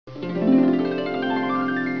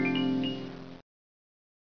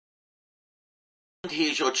And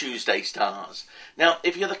here's your Tuesday stars. Now,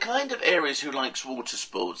 if you're the kind of Aries who likes water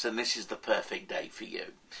sports, then this is the perfect day for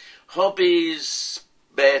you. Hobbies,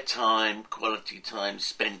 spare time, quality time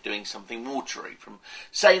spent doing something watery, from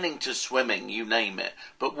sailing to swimming, you name it.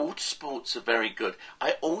 But water sports are very good.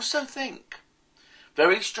 I also think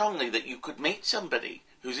very strongly that you could meet somebody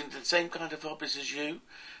who's into the same kind of hobbies as you,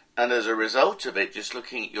 and as a result of it, just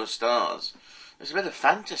looking at your stars, there's a bit of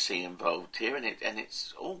fantasy involved here, and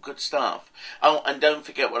it's all good stuff. Oh, and don't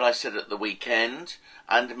forget what I said at the weekend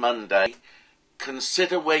and Monday.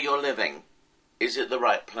 Consider where you're living. Is it the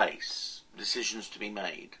right place? Decisions to be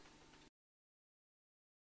made.